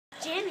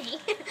Jimmy.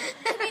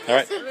 All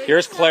right,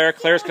 here's Claire.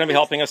 Claire's going to be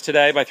helping us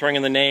today by throwing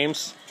in the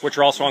names, which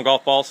are also on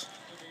golf balls,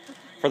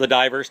 for the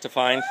divers to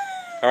find.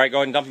 All right, go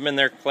ahead and dump them in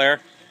there, Claire.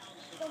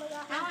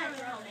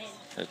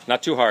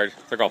 Not too hard.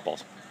 They're golf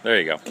balls. There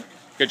you go.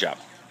 Good job.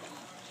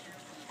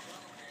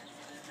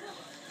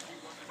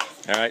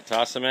 All right,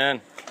 toss them in.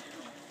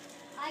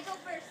 I go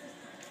first.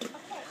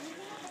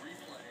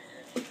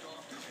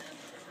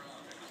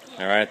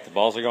 All right, the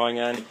balls are going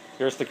in.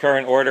 Here's the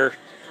current order.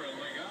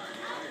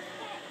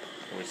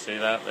 Can we see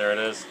that? There it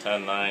is.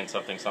 10, 9,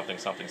 something, something,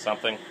 something,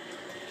 something.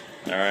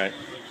 All right.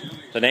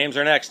 The names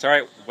are next. All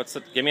right,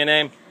 give me a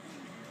name.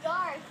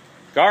 Garth.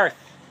 Garth.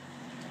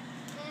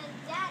 And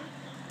Daddy.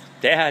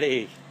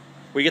 Daddy.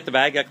 Will you get the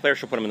bag? Yeah, Claire,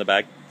 she'll put them in the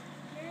bag.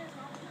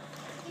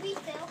 Give me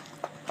Phil.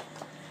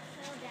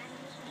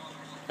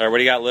 All right, what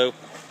do you got, Lou? Okay.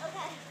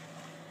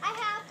 I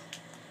have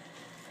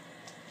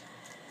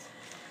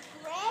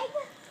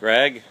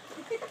Greg.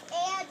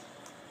 And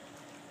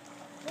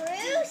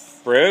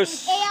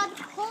Bruce. And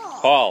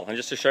Paul. Paul. And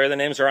just to show you, the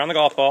names are on the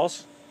golf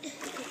balls.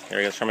 Here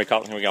we go. Show me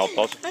golf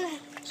balls. Okay.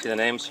 See the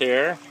names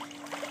here.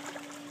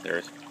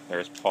 There's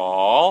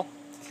Paul.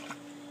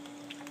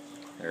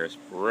 There's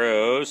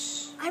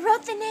Bruce. I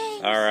wrote the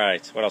names. All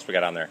right. What else we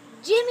got on there?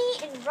 Jimmy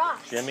and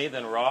Ross. Jimmy,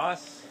 then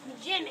Ross.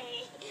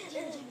 Jimmy.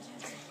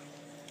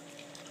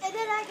 And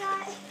then I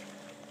got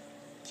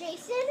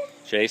Jason.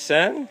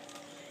 Jason.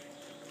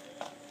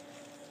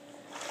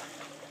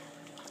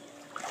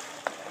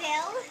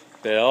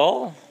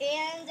 Bill.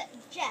 And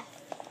Jeff.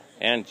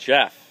 And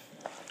Jeff.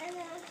 And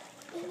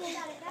then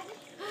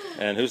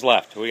And who's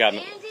left? Who we got?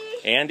 Andy.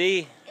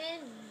 Andy.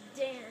 And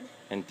Dan.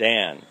 And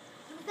Dan. Is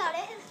that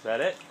it? Is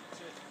that it?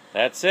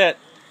 That's it.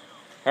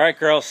 All right,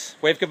 girls.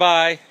 Wave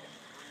goodbye.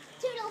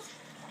 Toodles.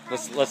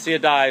 Let's see a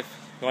dive.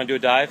 You want to do a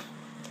dive?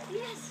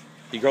 Yes.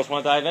 You girls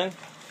want to dive in? Do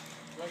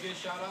I get a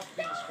shout out for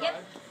being a scribe?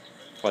 Yep.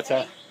 What's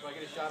that? Do I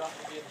get a shout out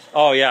for being a scribe?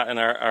 Oh yeah, and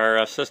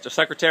our sister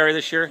secretary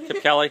this year,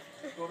 Kip Kelly.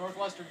 Go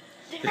Northwestern.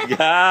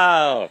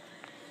 Go!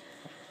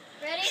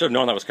 Ready? Should have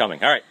known that was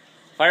coming. All right,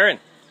 fire in.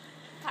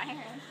 Fire in.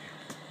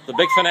 The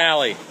big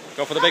finale.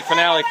 Go for the big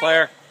finale,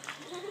 Claire.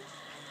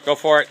 Go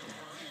for it.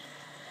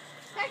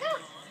 There it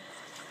goes.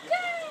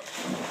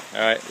 Yay!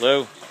 All right,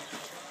 Lou.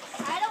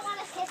 I don't want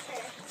to hit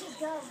her. Just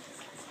go.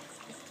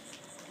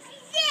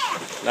 Yeah!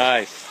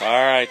 Nice. All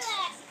right.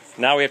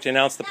 Now we have to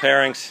announce the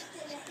pairings.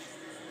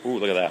 Ooh,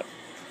 look at that.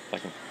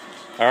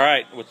 All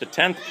right, with the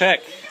 10th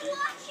pick.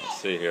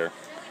 Let's see here.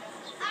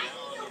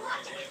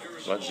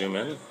 Let's zoom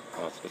in.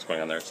 Oh, what's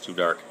going on there? It's too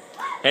dark.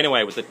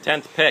 Anyway, with the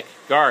 10th pick,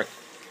 Garth.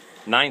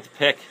 9th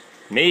pick,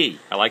 me.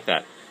 I like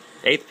that.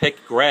 8th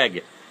pick,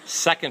 Greg.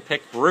 2nd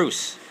pick,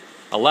 Bruce.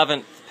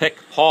 11th pick,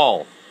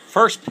 Paul.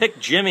 1st pick,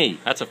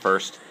 Jimmy. That's a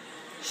first.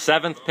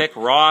 7th pick,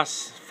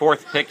 Ross.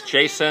 4th pick,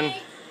 Jason.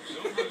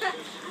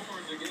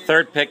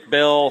 3rd pick,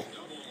 Bill.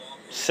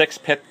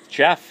 6th pick,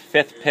 Jeff.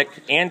 5th pick,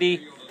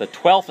 Andy. The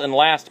 12th and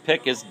last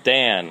pick is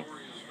Dan.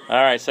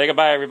 All right, say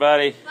goodbye,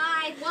 everybody.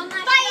 Bye. One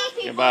last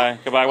shot. Goodbye.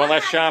 Goodbye. One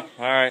last shot.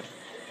 All right.